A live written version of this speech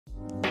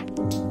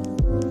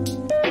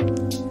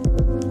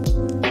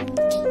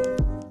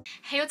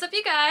Hey, what's up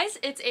you guys?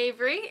 It's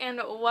Avery and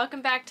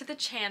welcome back to the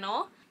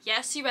channel.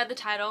 Yes, you read the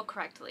title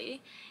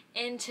correctly.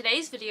 In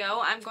today's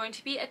video, I'm going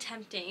to be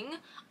attempting,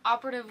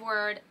 operative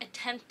word,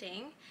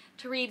 attempting,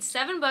 to read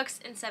 7 books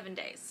in 7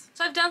 days.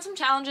 So I've done some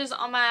challenges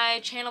on my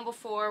channel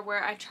before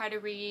where I try to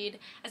read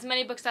as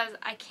many books as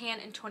I can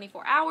in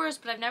 24 hours,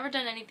 but I've never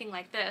done anything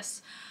like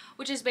this,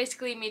 which is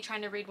basically me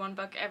trying to read 1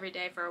 book every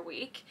day for a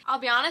week. I'll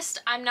be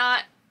honest, I'm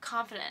not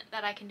confident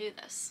that I can do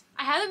this.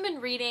 I haven't been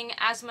reading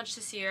as much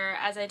this year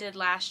as I did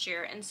last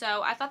year, and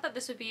so I thought that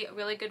this would be a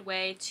really good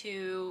way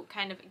to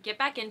kind of get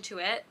back into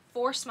it,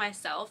 force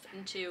myself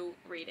into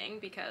reading,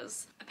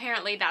 because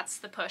apparently that's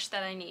the push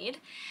that I need.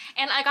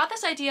 And I got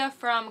this idea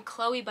from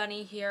Chloe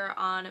Bunny here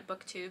on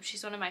BookTube.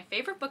 She's one of my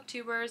favorite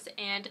booktubers,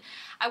 and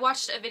I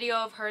watched a video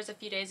of hers a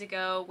few days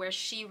ago where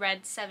she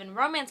read 7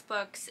 romance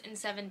books in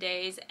 7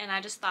 days, and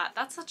I just thought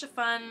that's such a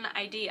fun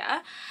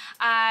idea.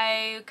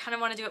 I kind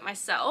of want to do it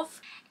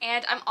myself.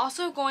 And I'm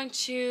also going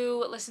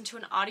to listen to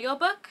an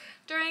audiobook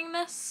during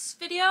this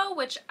video,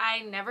 which I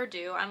never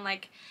do. I'm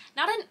like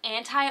not an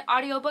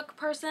anti-audiobook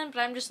person,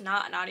 but I'm just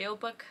not an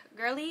audiobook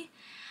girly.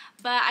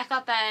 But I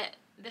thought that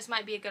this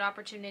might be a good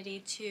opportunity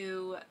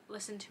to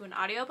listen to an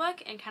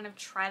audiobook and kind of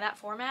try that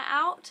format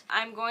out.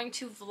 I'm going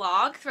to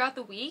vlog throughout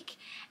the week,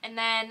 and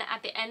then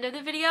at the end of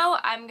the video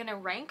I'm gonna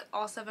rank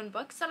all 7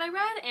 books that I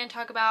read and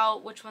talk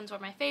about which ones were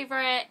my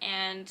favorite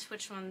and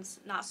which ones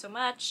not so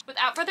much.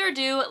 Without further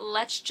ado,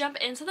 let's jump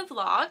into the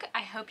vlog.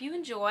 I hope you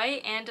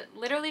enjoy and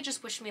literally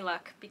just wish me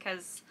luck,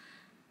 because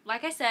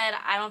like I said,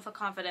 I don't feel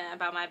confident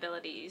about my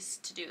abilities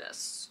to do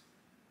this,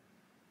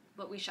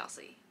 but we shall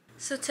see.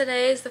 So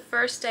today is the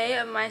first day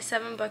of my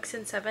 7 books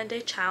in 7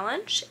 day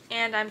challenge,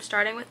 and I'm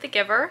starting with The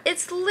Giver.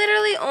 It's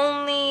literally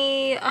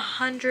only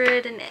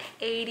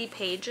 180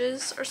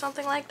 pages or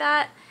something like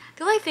that.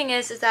 The only thing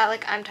is that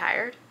like I'm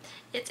tired.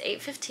 It's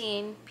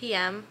 8:15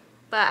 p.m.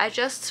 but I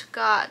just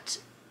got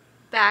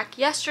back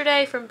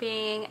yesterday from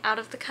being out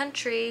of the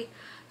country,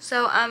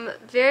 so I'm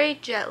very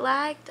jet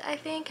lagged, I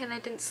think, and I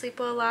didn't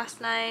sleep well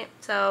last night,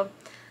 so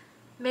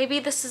maybe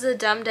this is a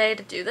dumb day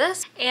to do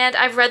this. And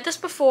I've read this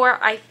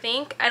before, I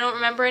think. I don't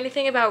remember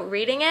anything about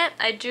reading it.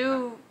 I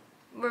do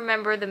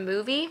remember the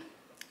movie,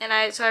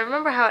 and so I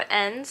remember how it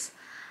ends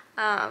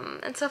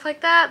and stuff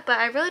like that, but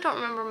I really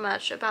don't remember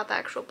much about the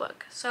actual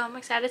book. So I'm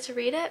excited to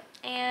read it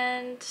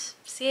and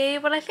see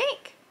what I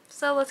think.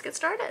 So let's get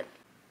started.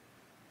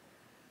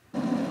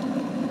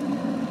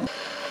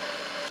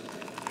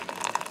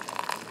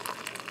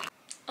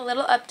 A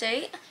little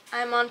update.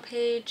 I'm on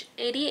page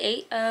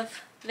 88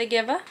 of The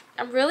Giver.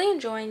 I'm really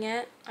enjoying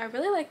it. I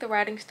really like the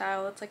writing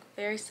style. It's like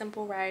very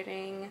simple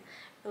writing,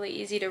 really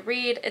easy to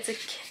read. It's a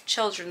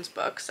children's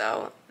book,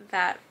 so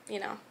that, you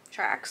know,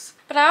 tracks.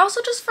 But I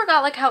also just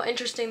forgot like how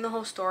interesting the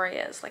whole story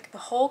is. Like the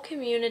whole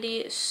community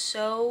is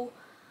so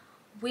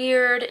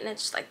weird, and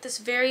it's like this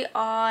very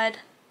odd,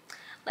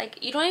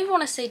 like you don't even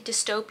want to say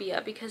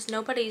dystopia because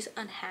nobody's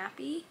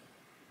unhappy,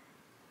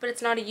 but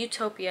it's not a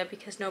utopia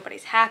because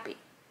nobody's happy.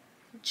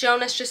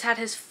 Jonas just had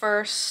his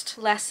first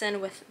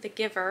lesson with The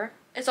Giver.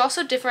 It's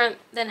also different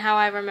than how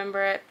I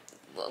remember it.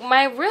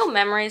 My real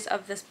memories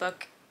of this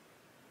book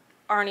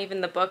aren't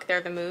even the book,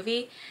 they're the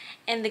movie.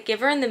 And The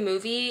Giver in the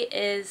movie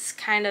is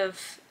kind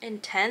of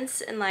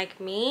intense and like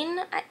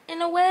mean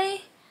in a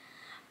way.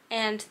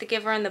 And The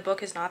Giver in the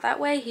book is not that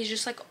way. He's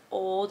just like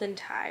old and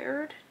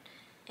tired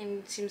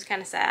and seems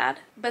kind of sad,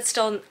 but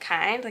still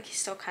kind, like he's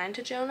still kind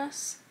to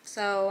Jonas.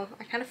 So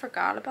I kind of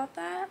forgot about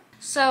that.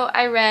 So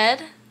I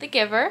read The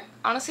Giver.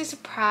 Honestly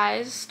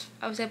surprised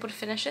I was able to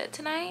finish it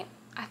tonight.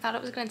 I thought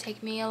it was going to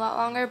take me a lot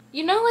longer.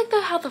 You know, like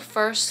how the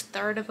first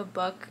third of a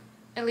book,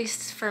 at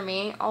least for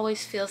me,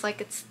 always feels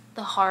like it's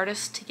the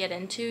hardest to get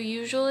into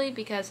usually,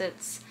 because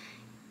it's,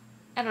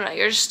 I don't know,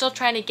 you're just still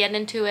trying to get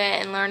into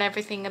it and learn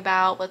everything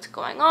about what's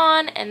going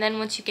on, and then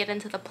once you get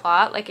into the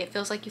plot, like it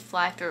feels like you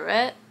fly through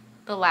it,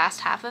 the last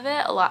half of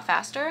it, a lot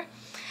faster.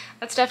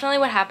 That's definitely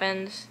what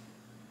happened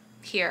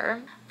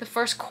here. The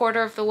first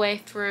quarter of the way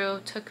through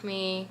took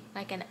me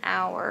like an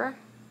hour,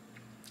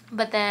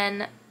 but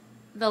then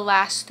the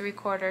last 3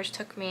 quarters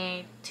took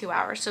me 2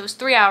 hours. So it was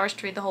 3 hours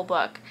to read the whole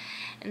book.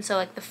 And so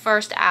like the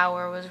first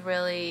hour was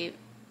really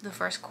the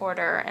first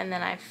quarter, and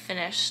then I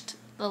finished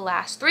the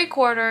last 3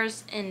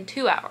 quarters in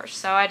 2 hours.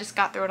 So I just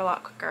got through it a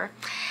lot quicker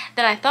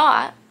than I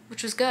thought,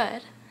 which was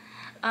good,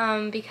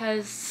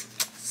 because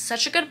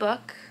such a good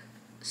book.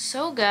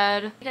 So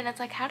good. And it's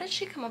like, how did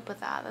she come up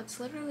with that? That's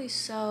literally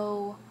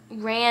so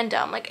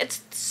random. Like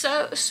it's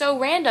so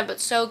random, but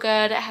so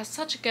good. It has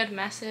such a good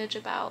message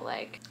about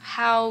like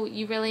how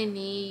you really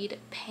need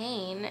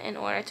pain in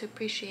order to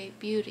appreciate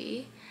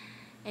beauty,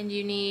 and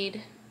you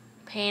need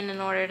pain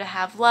in order to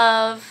have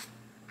love,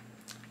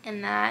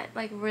 and that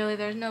like really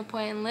there's no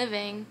point in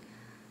living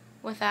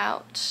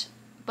without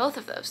both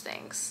of those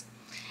things.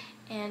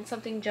 And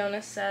something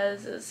Jonas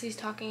says is he's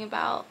talking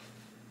about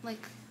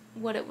like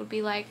what it would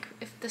be like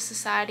if the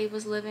society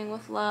was living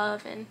with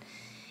love, and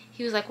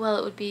he was like, well,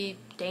 it would be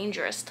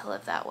dangerous to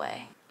live that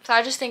way. So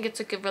I just think it's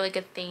a good, really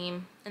good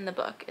theme in the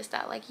book is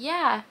that, like,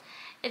 yeah,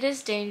 it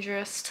is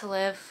dangerous to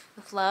live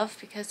with love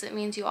because it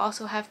means you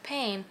also have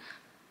pain,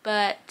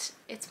 but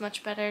it's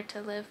much better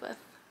to live with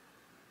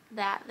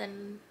that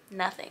than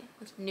nothing,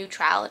 with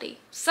neutrality.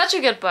 Such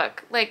a good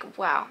book. Like,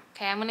 wow.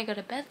 Okay, I'm gonna go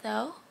to bed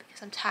though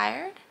because I'm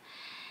tired.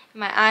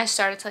 My eyes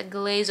started to like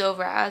glaze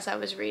over as I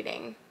was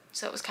reading,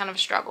 so it was kind of a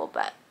struggle,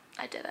 but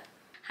I did it.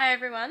 Hi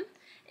everyone.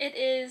 It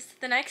is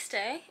the next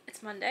day.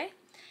 It's Monday,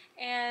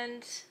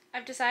 and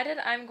I've decided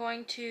I'm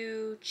going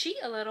to cheat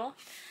a little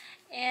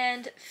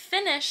and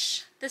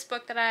finish this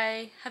book that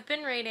I have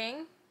been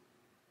reading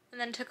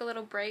and then took a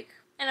little break.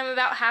 And I'm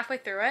about halfway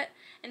through it,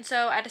 and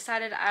so I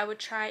decided I would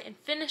try and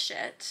finish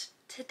it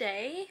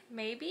today,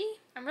 maybe?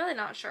 I'm really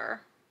not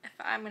sure if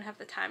I'm gonna have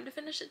the time to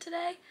finish it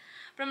today,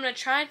 but I'm gonna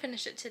try and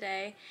finish it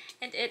today.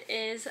 And it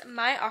is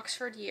My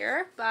Oxford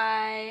Year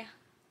by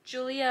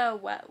Julia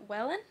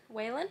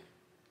Whelan.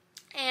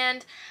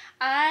 And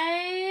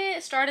I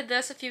started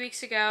this a few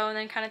weeks ago and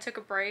then kind of took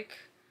a break,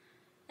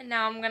 and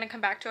now I'm gonna come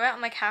back to it.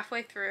 I'm like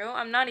halfway through.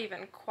 I'm not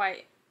even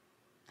quite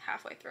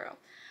halfway through.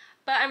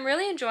 But I'm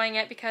really enjoying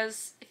it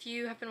because if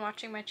you have been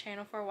watching my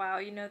channel for a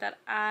while, you know that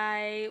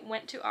I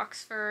went to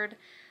Oxford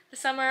the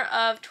summer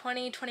of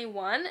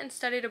 2021 and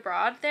studied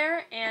abroad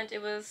there, and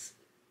it was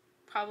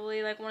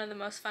probably like one of the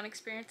most fun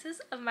experiences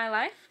of my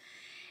life.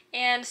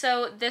 And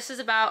so this is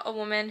about a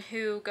woman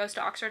who goes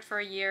to Oxford for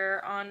a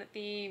year on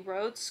the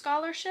Rhodes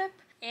Scholarship,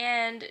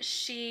 and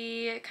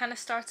she kind of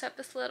starts up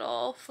this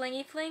little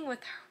flingy fling with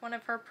one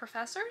of her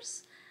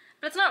professors.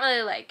 But it's not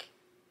really like,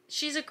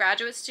 she's a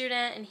graduate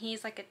student and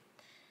he's like a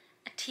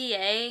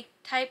TA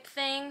type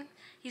thing.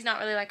 He's not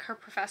really like her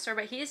professor,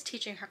 but he is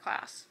teaching her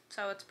class,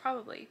 so it's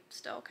probably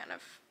still kind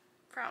of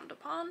frowned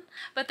upon.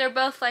 But they're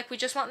both like, we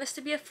just want this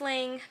to be a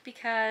fling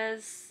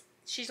because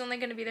she's only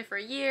going to be there for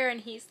a year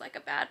and he's like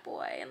a bad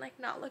boy and like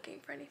not looking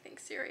for anything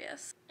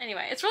serious.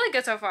 Anyway, it's really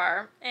good so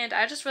far, and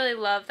I just really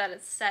love that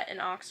it's set in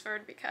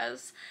Oxford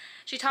because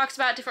she talks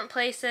about different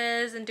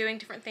places and doing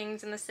different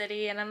things in the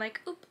city, and I'm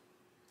like, oop,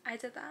 I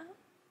did that,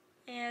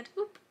 and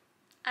oop,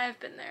 I've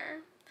been there.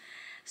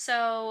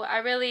 So I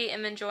really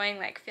am enjoying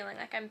like feeling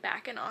like I'm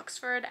back in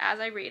Oxford as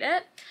I read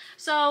it.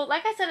 So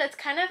like I said, it's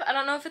kind of, I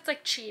don't know if it's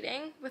like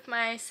cheating with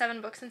my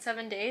 7 books in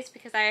 7 days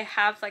because I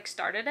have like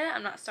started it.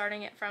 I'm not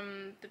starting it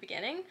from the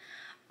beginning,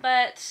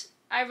 but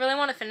I really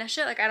want to finish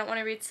it. Like, I don't want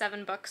to read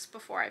 7 books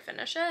before I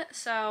finish it.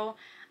 So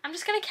I'm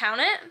just going to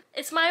count it.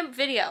 It's my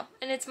video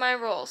and it's my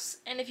rules.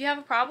 And if you have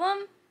a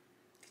problem,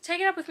 take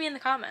it up with me in the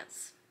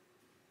comments.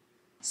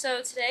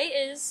 So today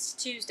is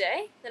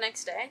Tuesday, the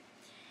next day.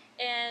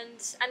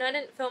 And I know I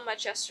didn't film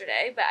much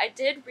yesterday, but I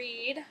did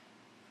read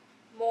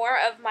more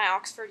of My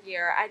Oxford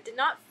Year. I did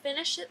not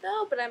finish it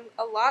though, but I'm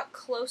a lot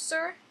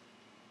closer.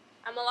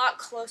 I'm a lot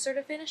closer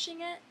to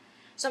finishing it.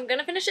 So I'm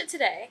gonna finish it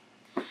today.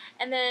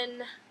 And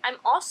then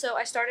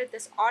I started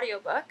this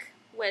audiobook,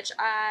 which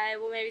I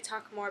will maybe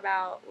talk more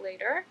about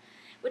later,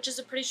 which is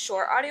a pretty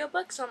short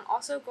audiobook. So I'm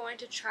also going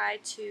to try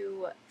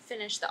to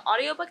finish the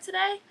audiobook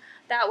today.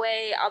 That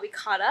way I'll be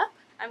caught up.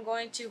 I'm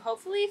going to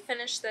hopefully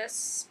finish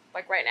this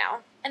like right now.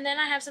 And then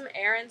I have some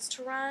errands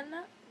to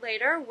run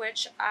later,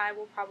 which I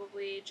will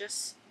probably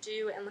just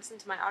do and listen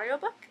to my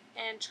audiobook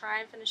and try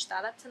and finish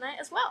that up tonight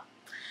as well.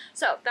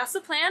 So that's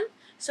the plan.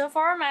 So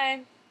far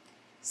my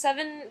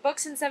 7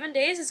 books in 7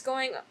 days is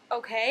going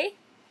okay.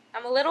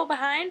 I'm a little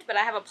behind, but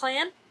I have a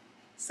plan.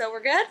 So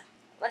we're good.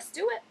 Let's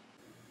do it.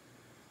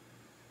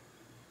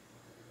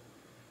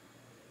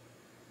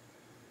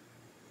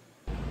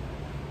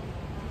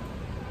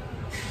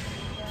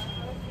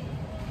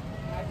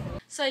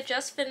 So I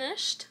just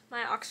finished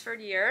My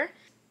Oxford Year.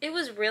 It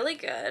was really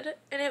good,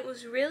 and it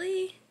was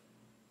really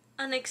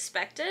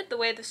unexpected the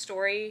way the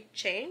story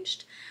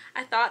changed.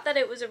 I thought that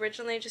it was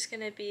originally just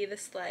gonna be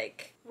this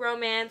like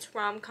romance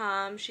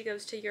rom-com. She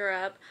goes to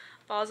Europe,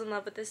 falls in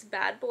love with this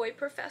bad boy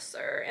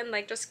professor, and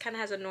like just kind of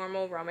has a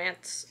normal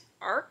romance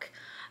arc.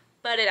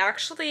 But it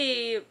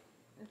actually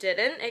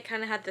didn't. It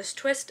kind of had this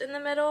twist in the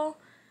middle,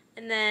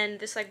 and then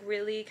this like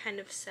really kind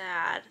of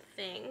sad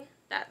thing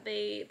that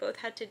they both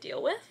had to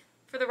deal with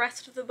for the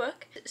rest of the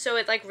book. So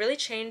it like really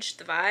changed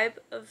the vibe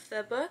of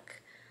the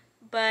book,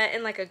 but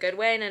in like a good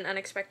way and an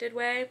unexpected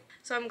way.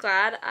 So I'm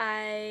glad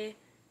I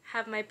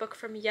have my book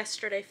from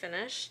yesterday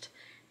finished.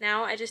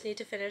 Now I just need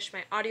to finish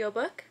my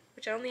audiobook,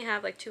 which I only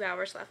have like 2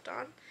 hours left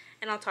on,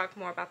 and I'll talk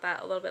more about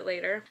that a little bit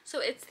later. So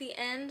it's the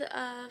end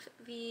of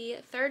the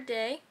 3rd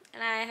day,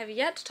 and I have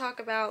yet to talk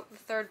about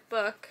the 3rd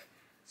book,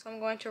 so I'm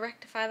going to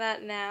rectify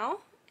that now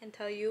and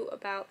tell you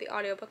about the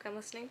audiobook I'm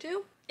listening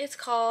to. It's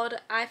called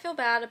I Feel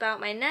Bad About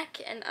My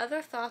Neck and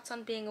Other Thoughts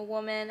on Being a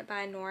Woman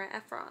by Nora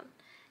Ephron,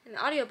 and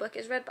the audiobook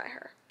is read by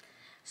her.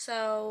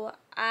 So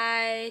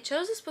I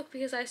chose this book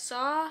because I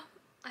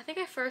think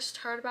I first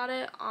heard about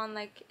it on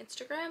like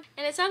Instagram,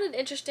 and it sounded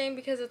interesting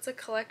because it's a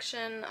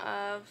collection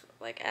of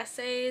like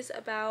essays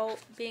about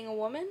being a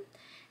woman.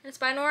 And it's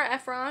by Nora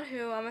Ephron,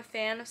 who I'm a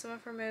fan of some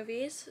of her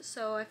movies,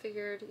 so I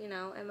figured, you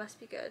know, it must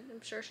be good.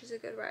 I'm sure she's a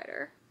good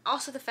writer.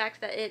 Also the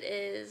fact that it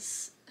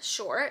is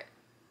short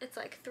It's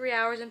like 3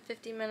 hours and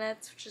 50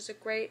 minutes, which is a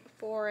great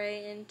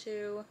foray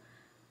into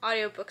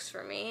audiobooks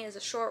for me. It's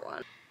a short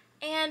one.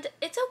 And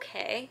it's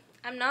okay.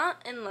 I'm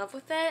not in love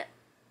with it.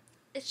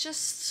 It's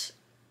just,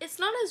 it's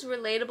not as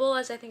relatable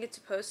as I think it's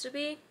supposed to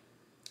be.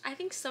 I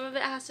think some of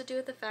it has to do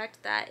with the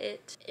fact that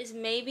it is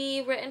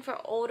maybe written for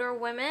older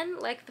women.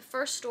 Like the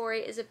first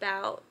story is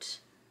about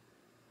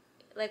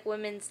like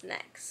women's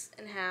necks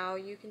and how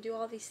you can do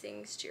all these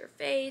things to your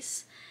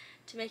face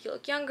to make you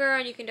look younger,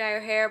 and you can dye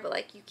your hair, but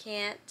like you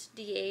can't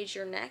de-age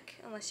your neck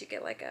unless you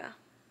get like a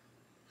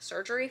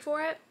surgery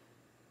for it.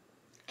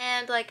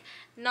 And like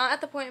not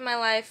at the point in my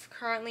life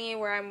currently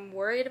where I'm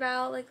worried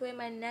about like the way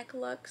my neck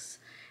looks.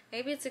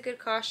 Maybe it's a good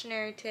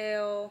cautionary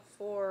tale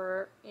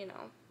for, you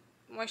know,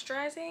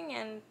 moisturizing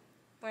and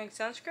wearing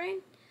sunscreen.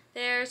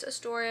 There's a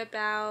story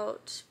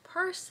about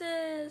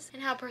purses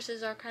and how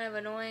purses are kind of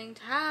annoying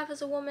to have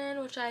as a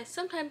woman, which I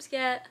sometimes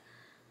get,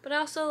 but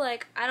also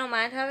like I don't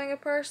mind having a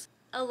purse.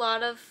 A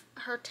lot of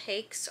her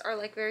takes are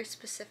like very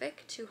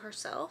specific to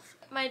herself.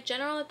 My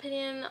general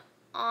opinion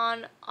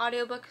on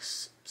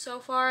audiobooks so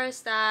far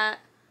is that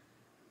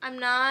I'm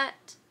not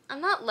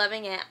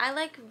loving it. I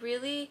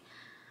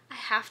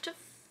have to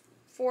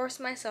force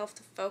myself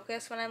to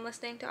focus when I'm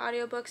listening to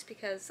audiobooks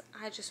because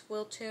I just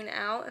will tune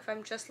out if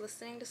I'm just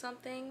listening to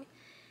something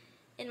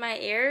in my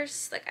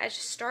ears. Like I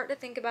just start to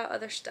think about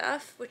other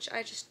stuff, which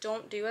I just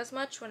don't do as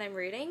much when I'm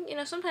reading. You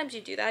know, sometimes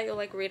you do that. You'll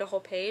like read a whole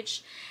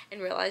page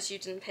and realize you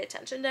didn't pay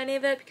attention to any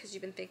of it because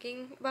you've been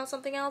thinking about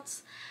something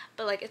else.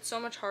 But like it's so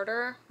much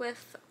harder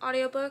with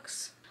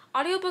audiobooks.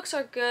 Audiobooks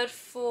are good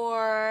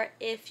for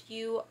if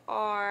you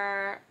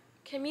are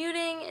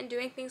commuting and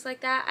doing things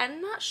like that.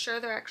 I'm not sure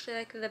they're actually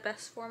like the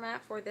best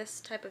format for this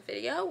type of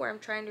video where I'm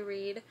trying to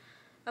read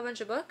a bunch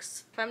of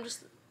books. If I'm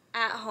just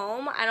at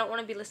home, I don't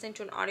want to be listening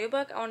to an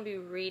audiobook. I want to be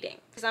reading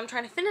because I'm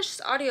trying to finish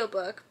this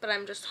audiobook, but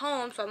I'm just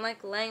home, so I'm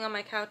like laying on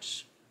my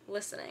couch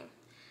listening.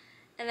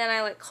 And then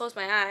I like close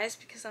my eyes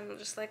because I'm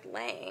just like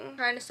laying,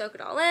 trying to soak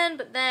it all in,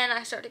 but then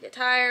I start to get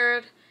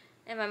tired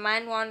and my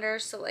mind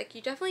wanders. So like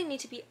you definitely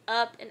need to be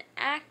up and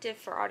active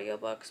for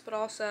audiobooks, but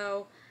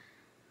also,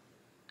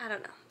 I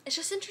don't know. It's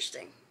just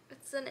interesting.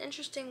 It's an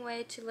interesting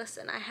way to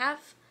listen. I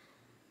have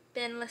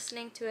been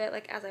listening to it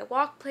like as I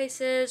walk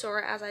places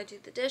or as I do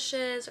the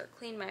dishes or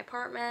clean my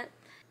apartment.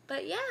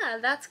 But yeah,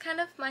 that's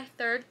kind of my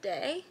third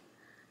day.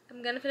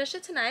 I'm gonna finish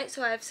it tonight.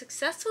 So I've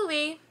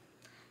successfully,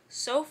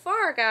 so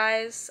far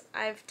guys,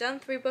 I've done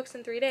 3 books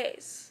in 3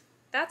 days.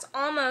 That's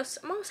I'm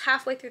almost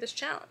halfway through this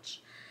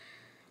challenge.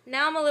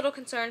 Now I'm a little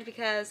concerned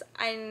because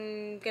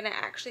I'm gonna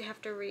actually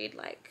have to read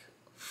like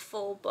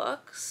full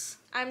books.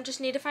 I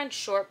just need to find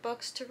short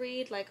books to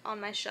read like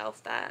on my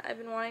shelf that I've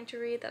been wanting to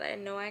read that I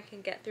know I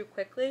can get through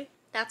quickly.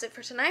 That's it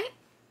for tonight.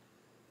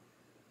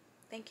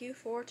 Thank you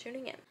for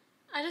tuning in.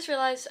 I just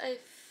realized I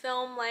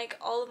film like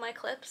all of my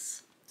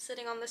clips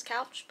sitting on this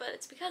couch, but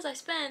it's because I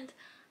spend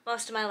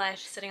most of my life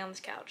sitting on this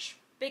couch.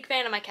 Big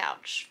fan of my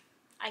couch.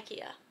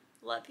 IKEA.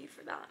 Love you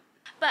for that.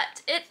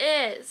 But it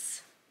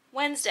is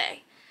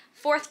Wednesday,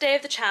 4th day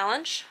of the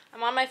challenge.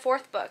 I'm on my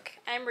 4th book.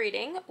 I'm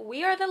reading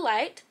We Are the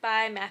Light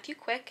by Matthew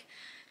Quick,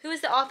 who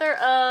is the author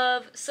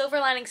of Silver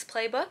Linings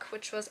Playbook,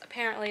 which was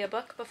apparently a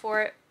book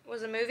before it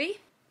was a movie.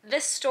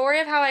 This story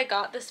of how I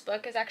got this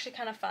book is actually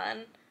kind of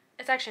fun.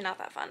 It's actually not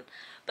that fun,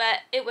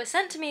 but it was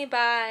sent to me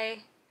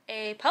by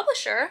a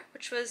publisher,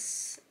 which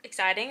was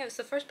exciting. It was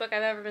the first book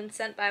I've ever been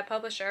sent by a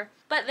publisher.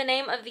 But the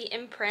name of the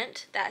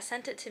imprint that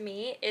sent it to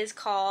me is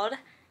called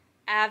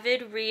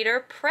Avid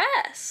Reader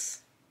Press.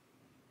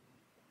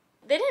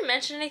 They didn't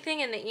mention anything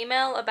in the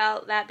email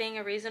about that being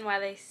a reason why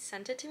they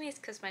sent it to me. It's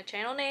because my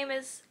channel name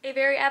is a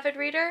very avid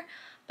reader,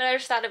 but I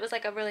just thought it was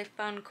like a really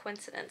fun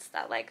coincidence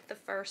that like the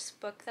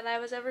first book that I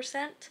was ever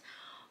sent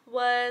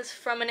was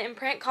from an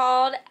imprint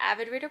called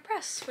Avid Reader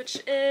Press,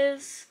 which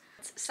is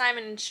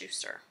Simon &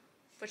 Schuster,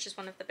 which is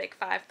one of the big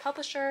 5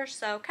 publishers,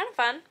 so kind of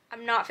fun.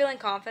 I'm not feeling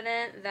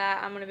confident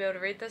that I'm going to be able to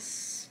read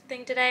this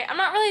thing today. I'm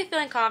not really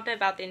feeling confident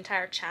about the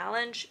entire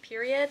challenge,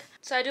 period.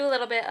 So I do a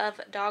little bit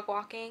of dog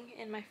walking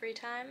in my free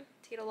time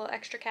to get a little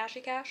extra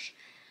cashy cash.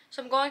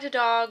 So I'm going to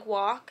dog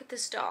walk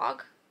this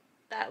dog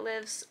that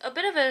lives a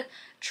bit of a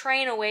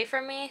train away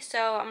from me,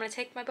 so I'm going to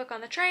take my book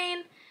on the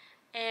train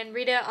and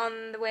read it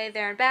on the way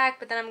there and back,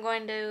 but then I'm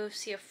going to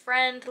see a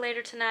friend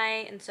later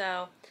tonight, and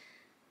so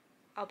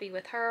I'll be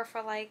with her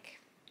for like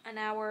an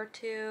hour or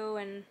 2,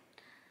 and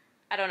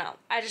I don't know.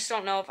 I just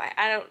don't know if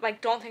I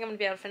don't think I'm gonna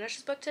be able to finish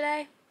this book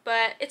today,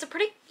 but it's a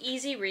pretty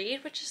easy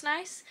read, which is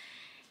nice.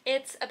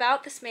 It's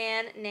about this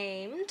man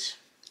named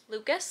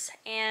Lucas,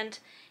 and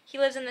he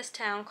lives in this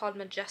town called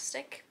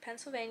Majestic,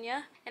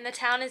 Pennsylvania, and the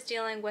town is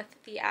dealing with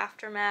the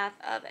aftermath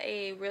of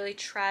a really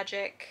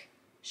tragic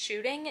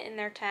shooting in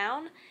their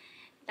town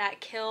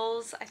that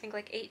kills, I think,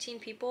 like 18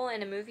 people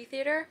in a movie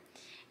theater,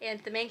 and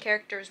the main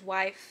character's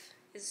wife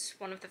is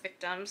one of the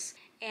victims.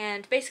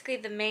 And basically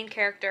the main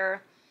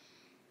character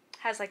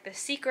has like this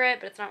secret,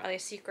 but it's not really a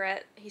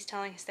secret. He's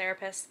telling his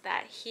therapist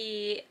that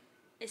he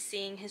is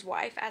seeing his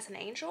wife as an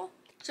angel.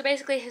 So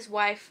basically his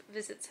wife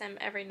visits him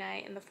every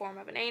night in the form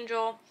of an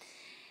angel.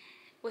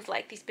 with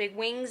like these big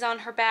wings on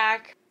her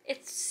back.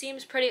 It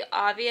seems pretty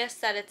obvious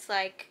that it's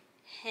like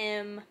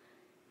him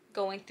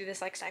going through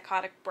this like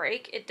psychotic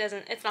break.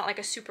 It's not like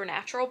a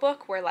supernatural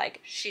book where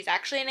like she's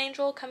actually an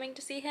angel coming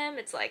to see him.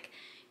 It's like,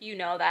 you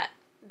know, that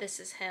this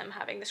is him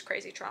having this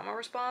crazy trauma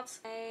response.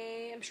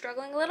 I am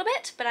struggling a little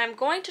bit, but I'm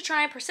going to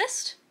try and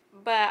persist,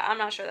 but I'm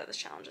not sure that this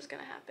challenge is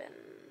gonna happen.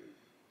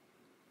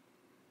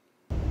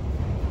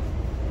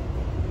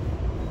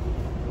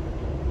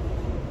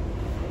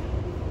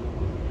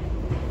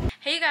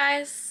 Hey you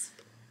guys,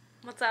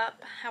 what's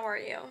up? How are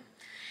you?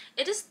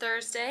 It is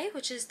Thursday,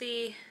 which is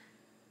the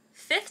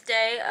 5th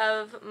day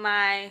of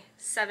my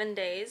 7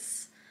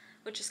 days,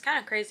 which is kind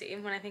of crazy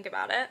when I think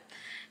about it.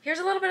 Here's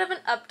a little bit of an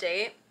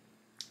update.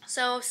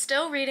 So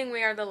still reading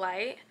We Are the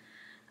Light.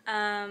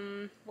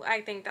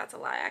 I think that's a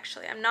lie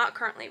actually. I'm not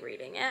currently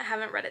reading it. I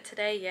haven't read it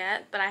today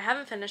yet, but I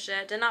haven't finished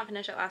it. Did not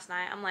finish it last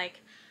night. I'm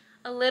like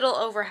a little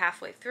over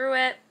halfway through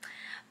it.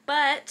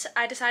 But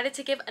I decided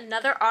to give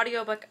another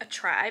audiobook a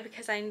try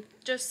because I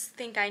just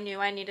think I knew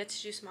I needed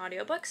to do some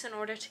audiobooks in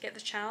order to get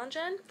the challenge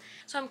in.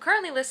 So I'm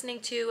currently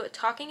listening to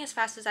Talking as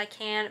Fast as I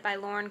Can by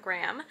Lauren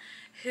Graham,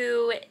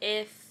 who,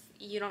 if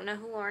you don't know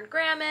who Lauren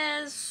Graham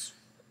is,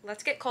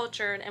 let's get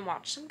cultured and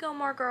watch some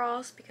Gilmore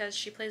Girls because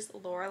she plays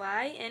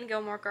Lorelai in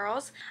Gilmore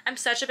Girls. I'm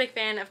such a big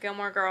fan of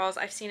Gilmore Girls.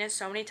 I've seen it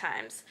so many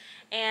times.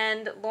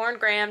 And Lauren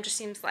Graham just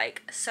seems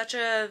like such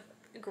a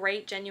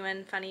great,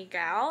 genuine, funny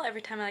gal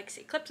every time I like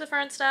see clips of her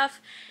and stuff.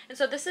 And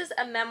so this is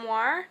a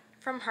memoir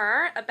from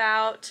her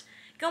about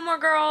Gilmore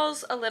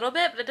Girls a little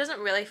bit, but it doesn't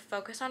really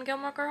focus on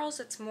Gilmore Girls.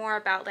 It's more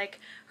about like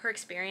her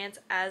experience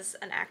as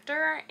an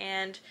actor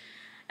and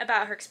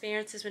about her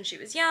experiences when she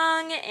was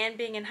young and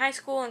being in high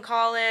school and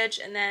college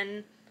and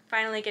then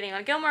finally getting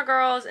on Gilmore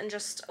Girls, and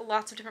just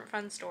lots of different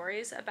fun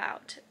stories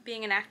about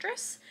being an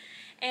actress.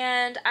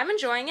 And I'm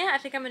enjoying it. I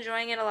think I'm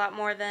enjoying it a lot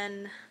more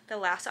than the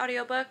last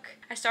audiobook.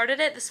 I started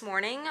it this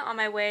morning on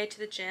my way to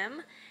the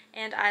gym,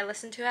 and I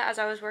listened to it as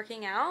I was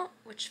working out,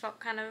 which felt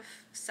kind of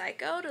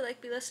psycho to like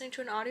be listening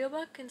to an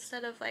audiobook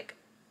instead of like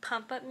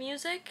pump up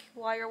music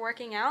while you're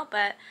working out,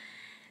 but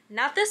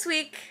not this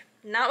week,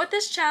 not with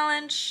this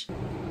challenge.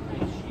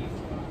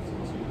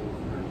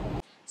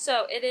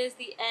 So it is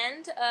the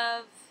end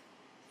of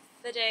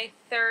the day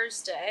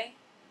Thursday.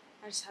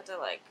 I just had to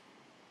like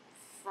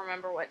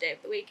remember what day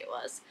of the week it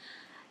was.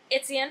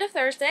 It's the end of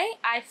Thursday.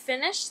 I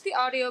finished the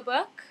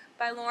audiobook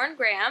by Lauren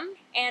Graham,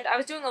 and I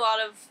was doing a lot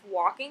of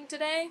walking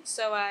today,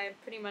 so I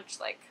pretty much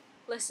like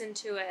listened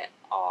to it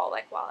all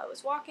like while I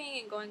was walking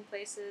and going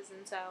places,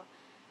 and so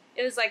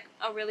it was like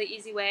a really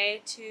easy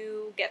way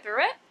to get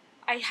through it.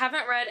 I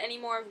haven't read any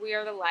more of We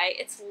Are the Light.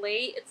 It's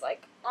late. It's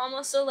like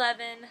almost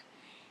 11,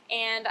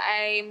 and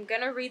I'm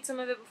gonna read some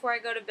of it before I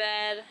go to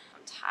bed.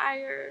 I'm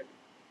tired,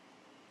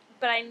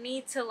 but I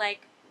need to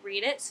like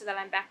read it so that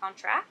I'm back on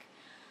track.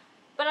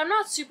 But I'm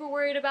not super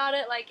worried about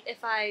it, like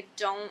if I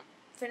don't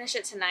finish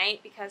it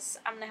tonight, because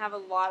I'm gonna have a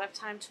lot of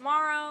time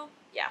tomorrow.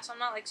 Yeah, so I'm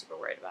not like super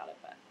worried about it,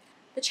 but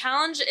the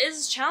challenge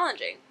is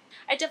challenging.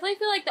 I definitely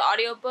feel like the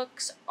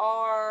audiobooks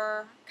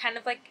are kind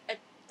of like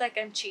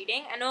I'm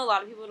cheating. I know a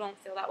lot of people don't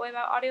feel that way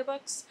about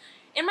audiobooks.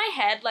 In my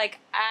head, like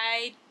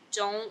I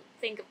don't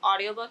think of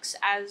audiobooks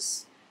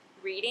as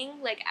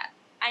reading. Like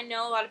I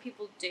know a lot of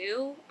people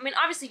do. I mean,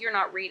 obviously you're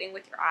not reading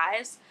with your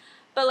eyes,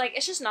 but like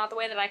it's just not the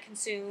way that I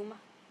consume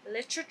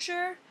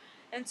literature.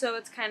 And so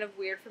it's kind of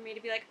weird for me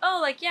to be like, oh,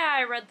 like yeah,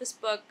 I read this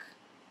book,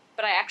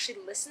 but I actually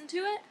listened to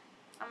it.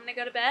 I'm gonna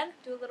go to bed,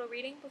 do a little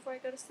reading before I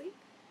go to sleep,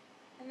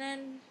 and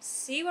then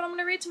see what I'm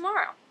gonna read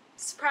tomorrow.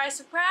 Surprise,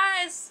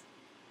 surprise!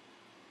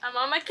 I'm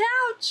on my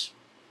couch!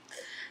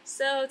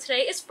 So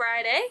today is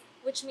Friday,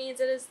 which means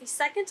it is the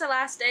second to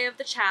last day of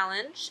the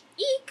challenge.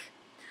 Eek!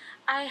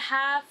 I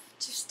have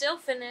to still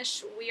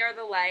finish We Are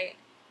the Light.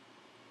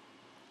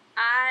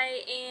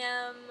 I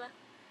am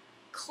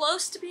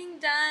close to being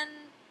done.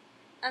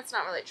 That's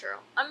not really true.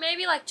 I'm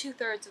maybe like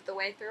 2/3 of the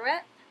way through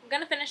it. I'm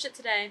gonna finish it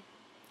today.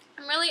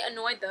 I'm really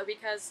annoyed though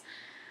because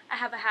I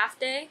have a half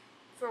day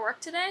for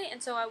work today,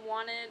 and so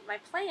my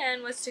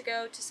plan was to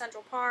go to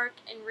Central Park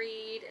and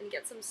read and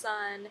get some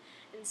sun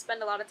and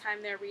spend a lot of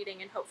time there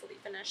reading and hopefully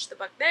finish the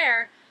book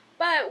there.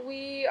 But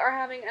we are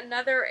having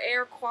another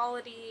air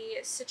quality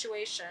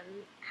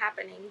situation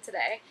happening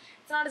today.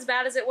 It's not as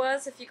bad as it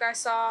was if you guys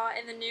saw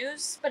in the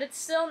news, but it's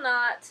still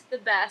not the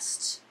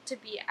best to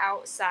be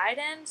outside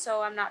in,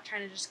 so I'm not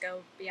trying to just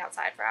go be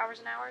outside for hours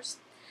and hours.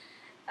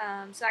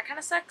 So that kind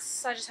of sucks.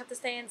 So I just have to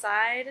stay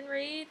inside and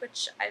read,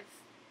 which I've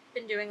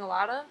been doing a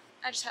lot of.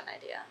 I just had an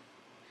idea.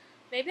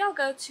 Maybe I'll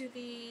go to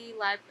the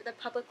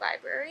public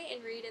library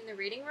and read in the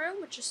reading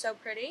room, which is so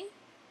pretty.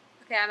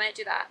 Okay, I might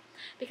do that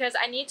because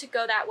I need to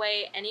go that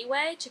way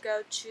anyway to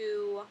go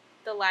to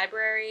the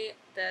library,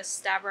 the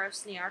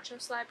Stavros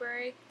Niarchos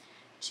library,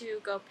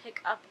 to go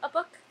pick up a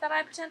book that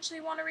I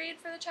potentially want to read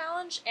for the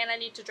challenge, and I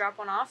need to drop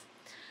one off.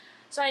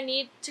 So I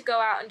need to go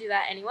out and do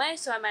that anyway,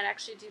 so I might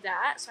actually do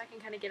that so I can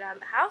kind of get out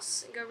of the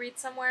house and go read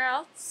somewhere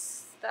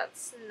else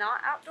that's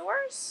not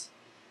outdoors.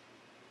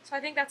 So I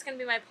think that's going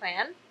to be my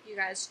plan. You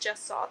guys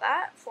just saw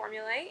that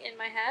formulate in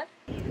my head.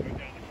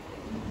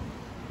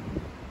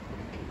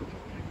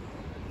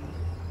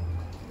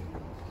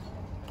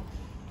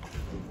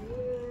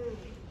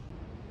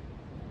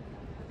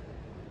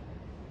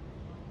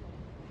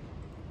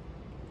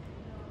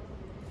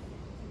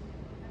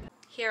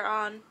 here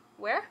on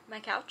where? My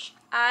couch.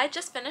 I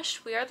just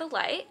finished We Are the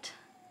Light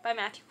by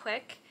Matthew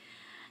Quick.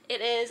 It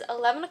is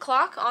 11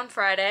 o'clock on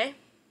Friday,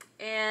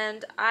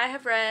 and I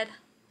have read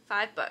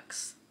 5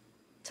 books.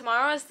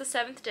 Tomorrow is the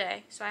 7th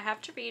day, so I have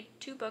to read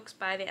 2 books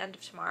by the end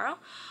of tomorrow,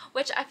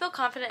 which I feel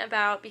confident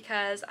about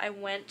because I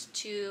went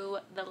to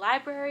the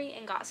library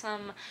and got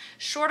some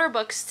shorter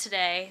books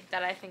today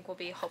that I think will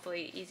be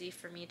hopefully easy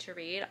for me to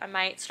read. I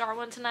might start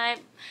one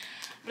tonight,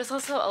 but it's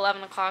also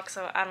 11 o'clock,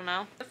 so I don't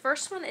know. The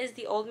first one is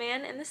The Old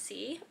Man and the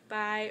Sea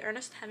by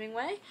Ernest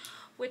Hemingway,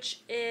 which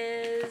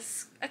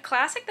is a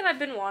classic that I've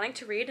been wanting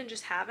to read and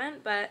just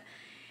haven't, but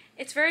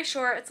it's very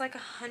short. It's like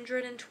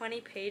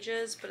 120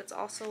 pages, but it's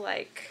also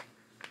like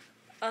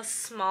a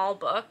small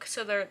book,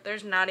 so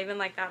there's not even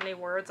like that many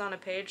words on a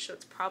page, so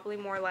it's probably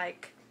more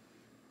like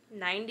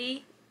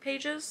 90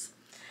 pages.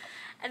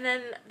 And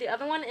then the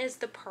other one is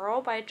The Pearl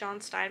by John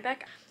Steinbeck.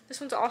 This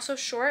one's also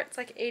short. It's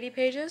like 80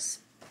 pages.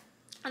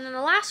 And then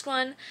the last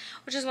one,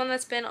 which is one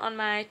that's been on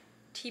my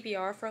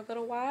TBR for a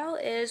little while,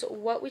 is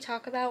What We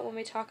Talk About When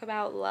We Talk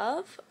About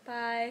Love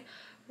by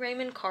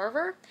Raymond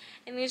Carver.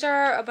 And these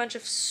are a bunch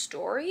of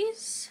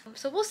stories,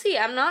 so we'll see.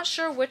 I'm not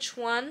sure which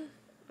one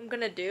I'm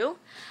gonna do.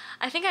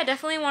 I think I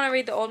definitely want to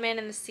read The Old Man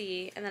and the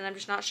Sea, and then I'm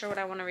just not sure what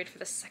I want to read for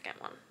the second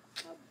one.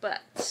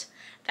 But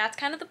that's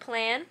kind of the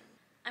plan.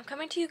 I'm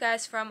coming to you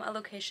guys from a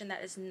location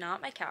that is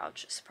not my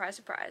couch, surprise,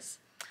 surprise.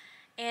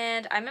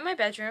 And I'm in my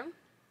bedroom,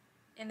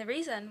 and the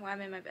reason why I'm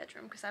in my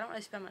bedroom, because I don't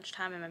really spend much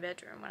time in my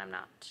bedroom when I'm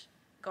not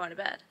going to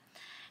bed,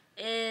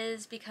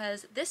 is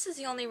because this is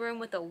the only room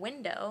with a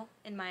window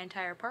in my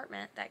entire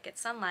apartment that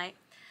gets sunlight,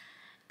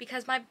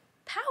 because my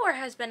power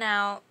has been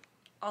out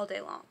all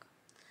day long,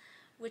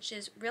 which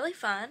is really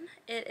fun.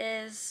 It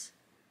is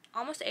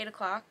almost 8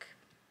 o'clock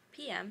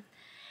p.m.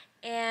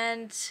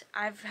 and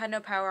I've had no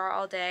power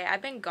all day.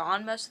 I've been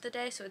gone most of the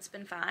day, so it's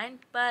been fine,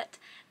 but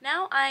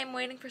now I'm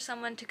waiting for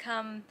someone to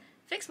come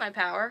fix my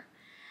power.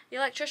 The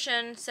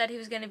electrician said he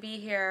was going to be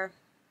here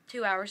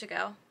 2 hours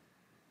ago,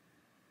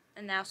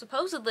 and now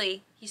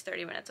supposedly he's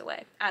 30 minutes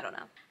away. I don't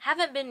know.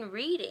 Haven't been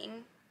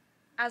reading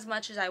as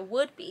much as I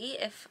would be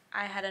if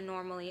I had a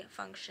normally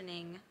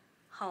functioning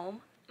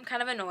home. I'm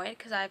kind of annoyed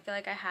because I feel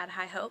like I had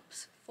high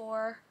hopes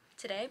for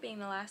today being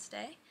the last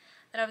day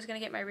that I was going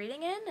to get my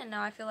reading in, and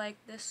now I feel like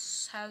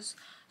this has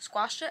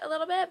squashed it a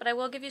little bit, but I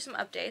will give you some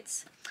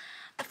updates.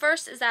 The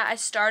first is that I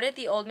started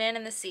The Old Man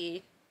and the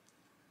Sea.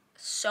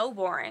 So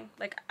boring.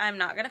 Like, I'm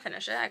not going to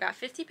finish it. I got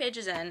 50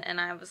 pages in, and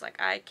I was like,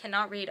 I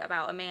cannot read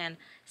about a man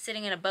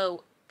sitting in a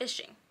boat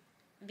fishing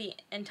the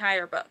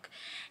entire book.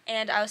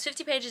 And I was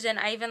 50 pages in.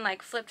 I even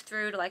like flipped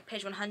through to like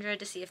page 100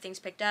 to see if things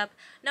picked up.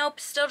 Nope,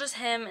 still just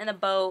him in a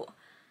boat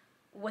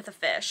with a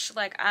fish.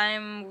 Like,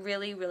 I'm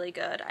really, really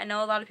good. I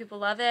know a lot of people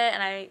love it,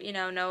 and I,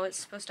 know it's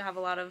supposed to have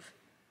a lot of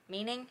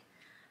meaning,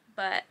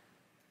 but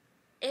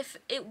if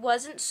it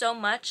wasn't so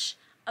much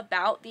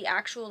about the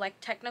actual,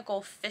 like,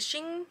 technical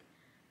fishing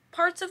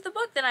parts of the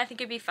book, then I think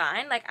it'd be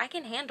fine. Like, I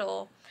can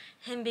handle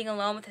him being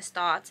alone with his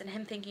thoughts and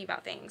him thinking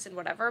about things and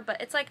whatever, but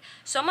it's like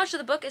so much of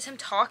the book is him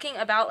talking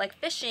about like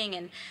fishing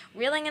and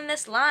reeling in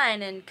this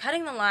line and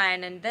cutting the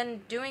line and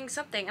then doing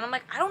something, and I'm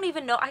like, I don't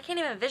even know, I can't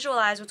even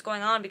visualize what's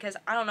going on because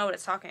I don't know what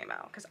it's talking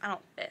about because I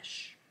don't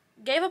fish.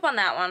 Gave up on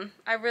that one.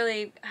 I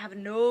really have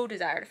no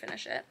desire to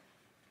finish it.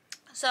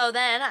 So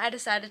then I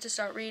decided to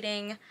start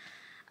reading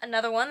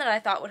another one that I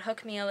thought would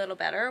hook me a little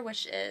better,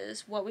 which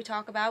is What We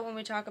Talk About When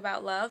We Talk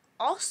About Love.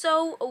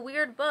 Also a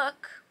weird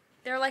book.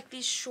 They're like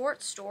these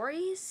short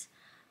stories,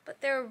 but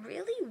they're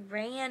really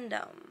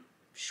random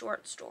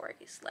short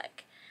stories.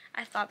 Like,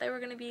 I thought they were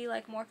going to be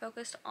like more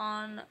focused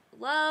on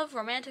love,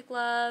 romantic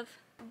love,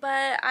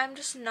 but I'm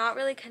just not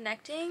really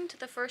connecting to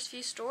the first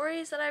few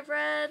stories that I've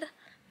read.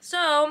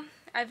 So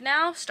I've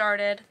now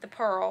started The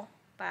Pearl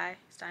by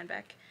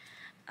Steinbeck.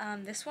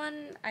 This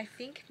one I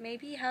think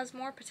maybe has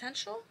more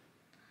potential.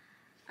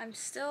 I'm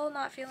still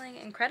not feeling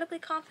incredibly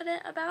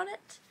confident about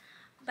it,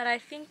 but I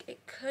think it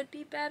could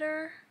be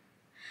better.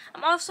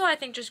 I'm also, I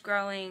think, just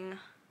growing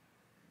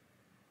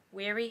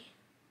weary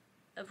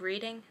of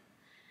reading.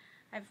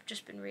 I've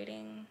just been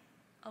reading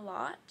a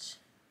lot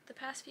the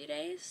past few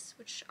days,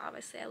 which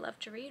obviously I love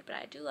to read, but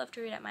I do love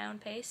to read at my own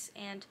pace,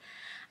 and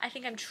I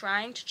think I'm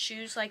trying to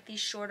choose like these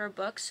shorter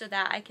books so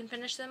that I can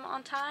finish them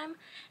on time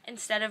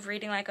instead of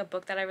reading like a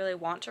book that I really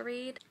want to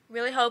read.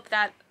 Really hope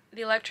that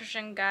the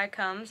electrician guy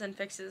comes and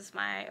fixes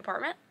my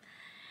apartment,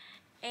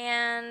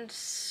 and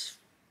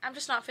I'm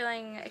just not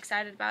feeling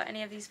excited about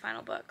any of these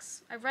final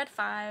books. I've read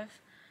 5,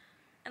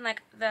 and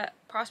like the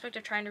prospect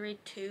of trying to read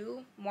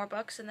 2 more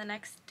books in the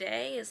next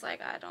day is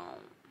like, I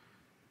don't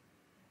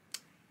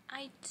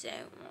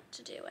want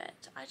to do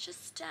it. I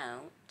just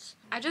don't.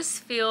 I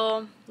just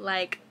feel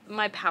like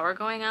my power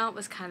going out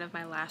was kind of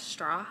my last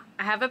straw.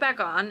 I have it back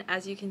on,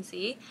 as you can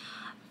see,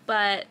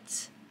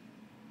 but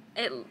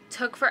it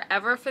took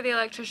forever for the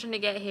electrician to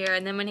get here,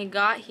 and then when he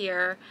got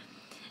here,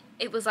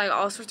 it was like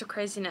all sorts of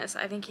craziness.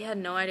 I think he had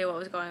no idea what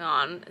was going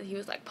on. He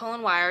was like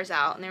pulling wires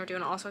out and they were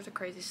doing all sorts of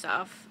crazy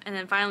stuff. And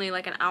then finally,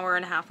 like an hour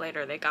and a half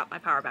later, they got my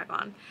power back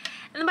on.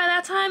 And then by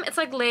that time, it's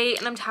like late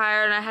and I'm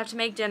tired and I have to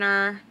make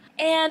dinner.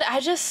 And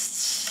I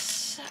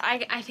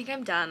think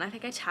I'm done. I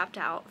think I tapped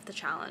out of the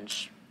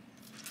challenge.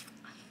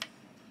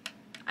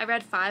 I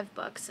read 5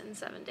 books in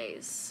 7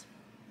 days.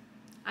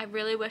 I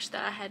really wish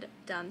that I had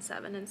done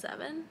 7 in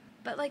 7.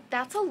 But like,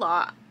 that's a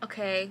lot,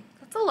 okay?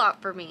 That's a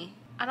lot for me.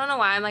 I don't know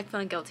why I'm like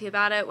feeling guilty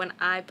about it when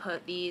I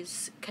put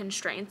these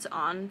constraints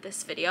on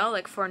this video,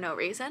 like for no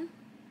reason.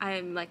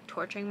 I'm like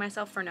torturing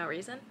myself for no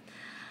reason.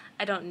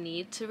 I don't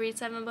need to read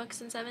 7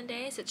 books in 7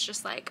 days. It's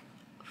just like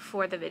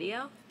for the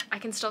video. I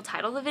can still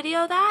title the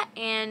video that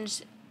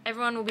and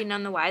everyone will be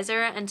none the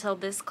wiser until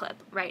this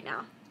clip right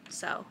now.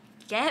 So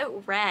get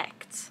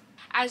wrecked.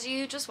 As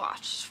you just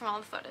watched from all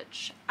the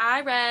footage, I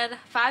read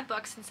 5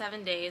 books in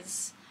 7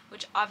 days,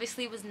 which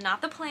obviously was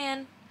not the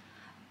plan,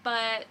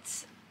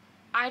 but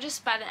I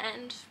just, by the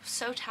end, was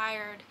so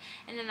tired.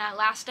 And then that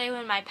last day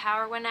when my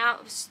power went out,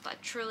 it was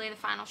like truly the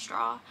final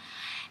straw.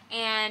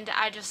 And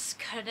I just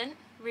couldn't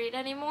read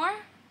anymore.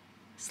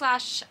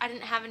 Slash, I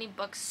didn't have any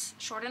books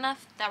short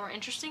enough that were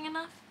interesting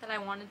enough that I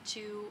wanted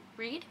to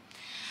read.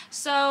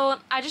 So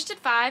I just did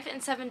 5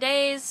 in 7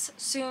 days.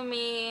 Sue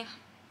me,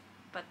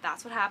 but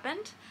that's what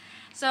happened.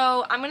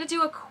 So I'm going to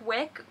do a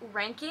quick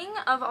ranking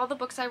of all the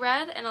books I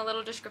read and a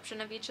little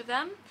description of each of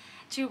them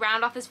to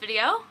round off this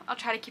video. I'll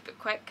try to keep it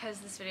quick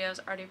because this video is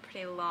already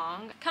pretty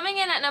long. Coming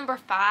in at number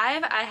 5,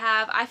 I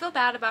have I Feel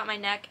Bad About My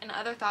Neck and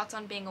Other Thoughts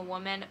on Being a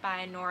Woman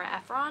by Nora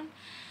Ephron.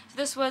 So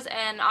this was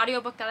an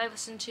audiobook that I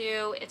listened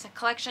to. It's a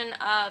collection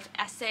of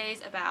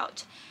essays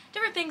about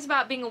different things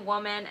about being a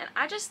woman, and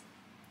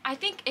I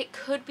think it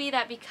could be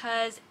that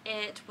because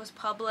it was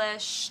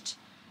published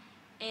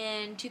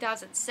in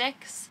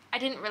 2006, I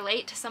didn't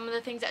relate to some of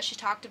the things that she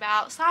talked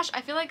about, slash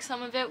I feel like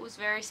some of it was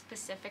very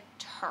specific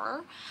to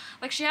her.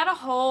 Like, she had a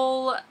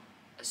whole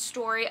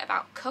story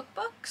about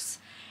cookbooks,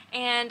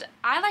 and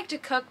I like to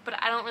cook, but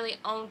I don't really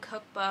own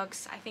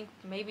cookbooks. I think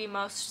maybe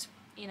most,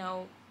 you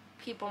know,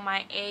 people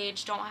my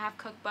age don't have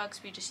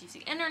cookbooks. We just use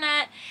the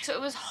internet. So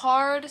it was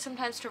hard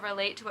sometimes to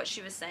relate to what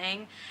she was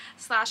saying,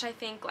 slash I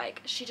think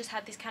like she just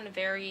had these kind of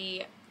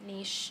very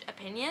niche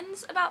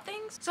opinions about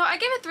things. So I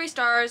gave it 3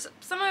 stars.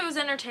 Some of it was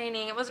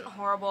entertaining. It wasn't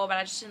horrible, but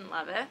I just didn't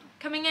love it.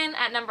 Coming in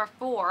at number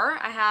 4,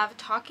 I have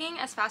Talking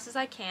as Fast as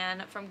I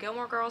Can, From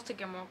Gilmore Girls to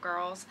Gilmore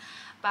Girls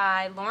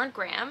by Lauren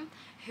Graham,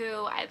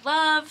 who I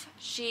love.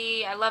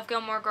 I love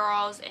Gilmore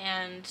Girls,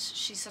 and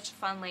she's such a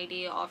fun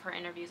lady. All of her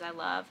interviews I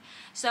love.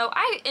 So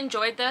I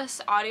enjoyed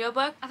this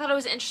audiobook. I thought it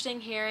was interesting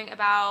hearing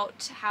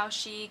about how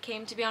she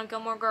came to be on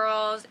Gilmore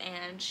Girls,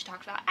 and she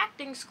talked about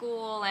acting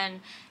school,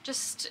 and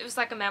just, it was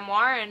like a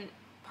memoir, and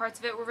parts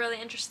of it were really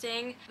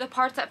interesting. The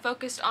parts that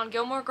focused on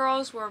Gilmore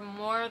Girls were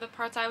more the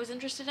parts I was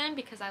interested in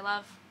because I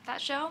love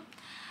that show.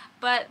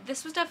 But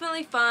this was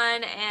definitely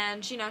fun,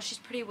 and you know, she's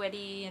pretty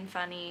witty and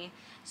funny,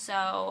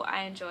 so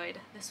I enjoyed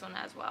this one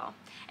as well.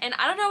 And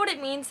I don't know what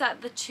it means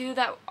that the 2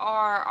 that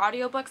are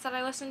audiobooks that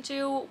I listened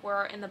to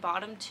were in the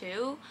bottom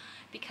 2,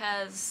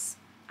 because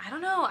I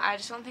don't know, I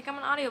just don't think I'm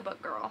an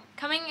audiobook girl.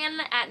 Coming in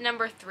at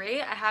number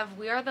 3, I have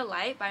We Are the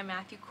Light by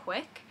Matthew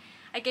Quick.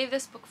 I gave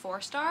this book 4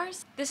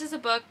 stars. This is a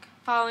book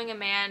following a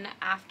man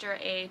after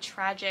a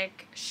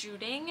tragic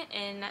shooting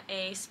in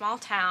a small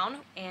town,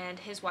 and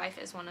his wife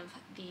is one of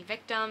the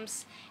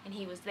victims, and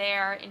he was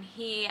there, and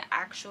he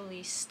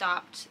actually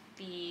stopped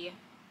the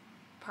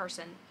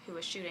person who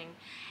was shooting,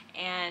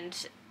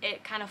 and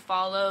it kind of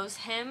follows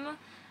him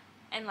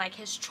and like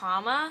his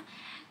trauma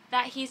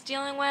that he's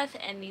dealing with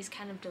and these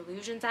kind of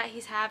delusions that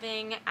he's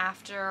having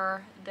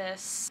after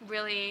this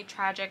really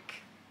tragic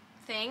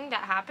thing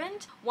that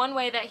happened. One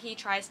way that he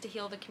tries to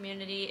heal the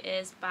community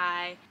is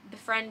by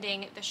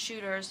befriending the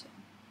shooter's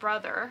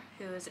brother,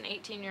 who is an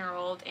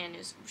 18-year-old and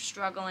is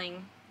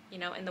struggling, you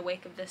know, in the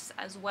wake of this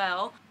as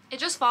well. It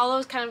just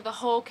follows kind of the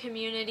whole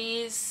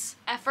community's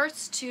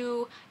efforts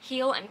to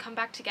heal and come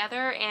back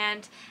together,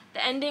 and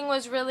the ending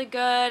was really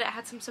good. It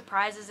had some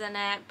surprises in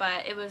it,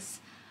 but it was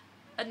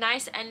a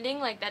nice ending.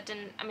 Like, that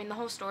didn't, I mean, the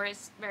whole story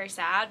is very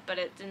sad, but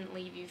it didn't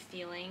leave you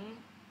feeling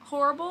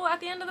horrible at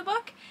the end of the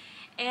book.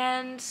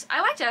 And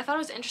I liked it. I thought it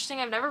was interesting.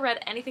 I've never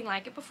read anything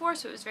like it before,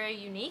 so it was very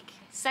unique.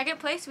 Second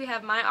place, we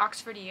have My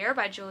Oxford Year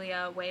by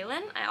Julia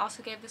Whelan. I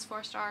also gave this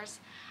 4 stars.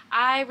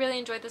 I really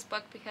enjoyed this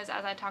book because,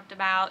 as I talked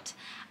about,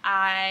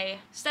 I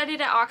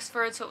studied at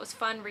Oxford, so it was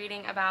fun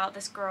reading about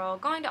this girl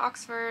going to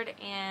Oxford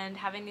and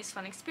having these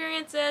fun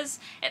experiences.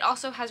 It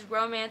also has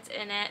romance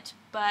in it,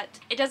 but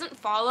it doesn't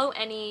follow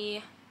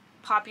any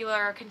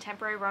popular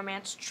contemporary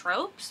romance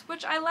tropes,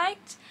 which I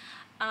liked.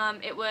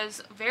 It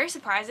was very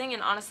surprising,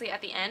 and honestly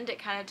at the end it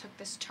kind of took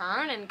this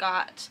turn and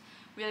got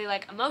really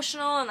like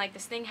emotional, and like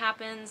this thing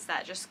happens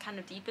that just kind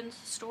of deepens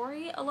the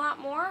story a lot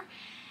more,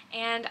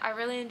 and I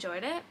really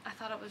enjoyed it. I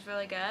thought it was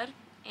really good,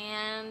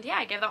 and yeah,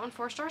 I gave that one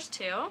 4 stars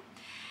too.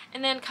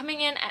 And then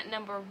coming in at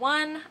number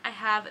 1, I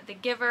have The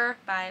Giver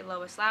by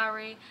Lois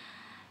Lowry.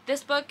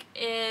 This book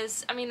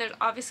is, I mean, there's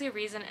obviously a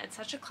reason it's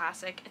such a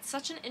classic. It's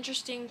such an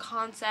interesting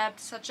concept,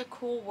 such a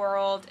cool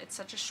world. It's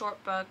such a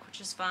short book, which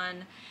is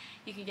fun.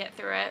 You can get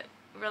through it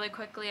really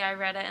quickly. I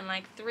read it in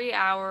like 3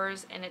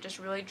 hours, and it just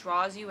really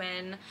draws you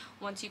in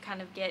once you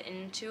kind of get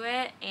into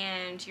it,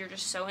 and you're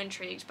just so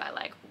intrigued by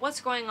like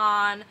what's going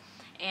on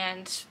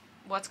and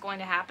what's going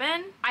to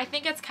happen. I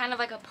think it's kind of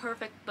like a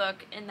perfect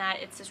book in that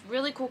it's this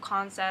really cool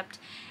concept.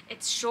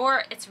 It's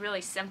short, it's really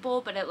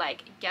simple, but it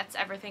like gets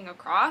everything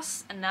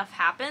across. Enough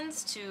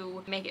happens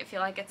to make it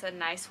feel like it's a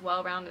nice,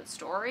 well-rounded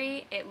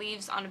story. It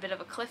leaves on a bit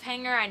of a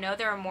cliffhanger. I know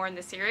there are more in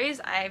the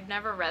series. I've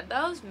never read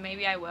those.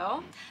 Maybe I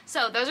will.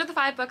 So those are the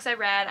 5 books I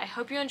read. I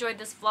hope you enjoyed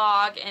this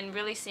vlog and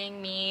really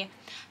seeing me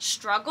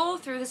struggle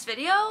through this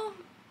video.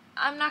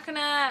 I'm not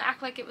gonna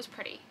act like it was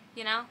pretty,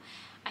 you know?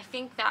 I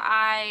think that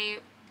I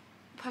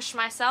pushed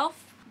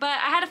myself, but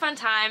I had a fun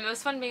time. It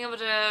was fun being able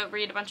to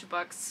read a bunch of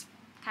books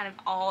kind of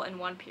all in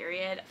one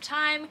period of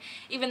time,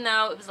 even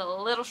though it was a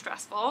little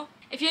stressful.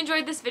 If you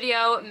enjoyed this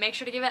video, make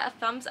sure to give it a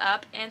thumbs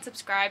up and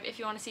subscribe if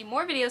you want to see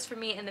more videos from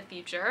me in the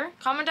future.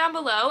 Comment down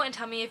below and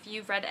tell me if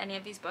you've read any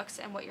of these books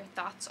and what your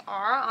thoughts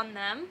are on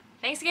them.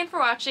 Thanks again for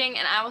watching,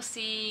 and I will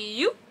see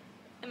you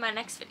in my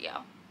next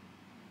video.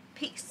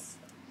 Peace.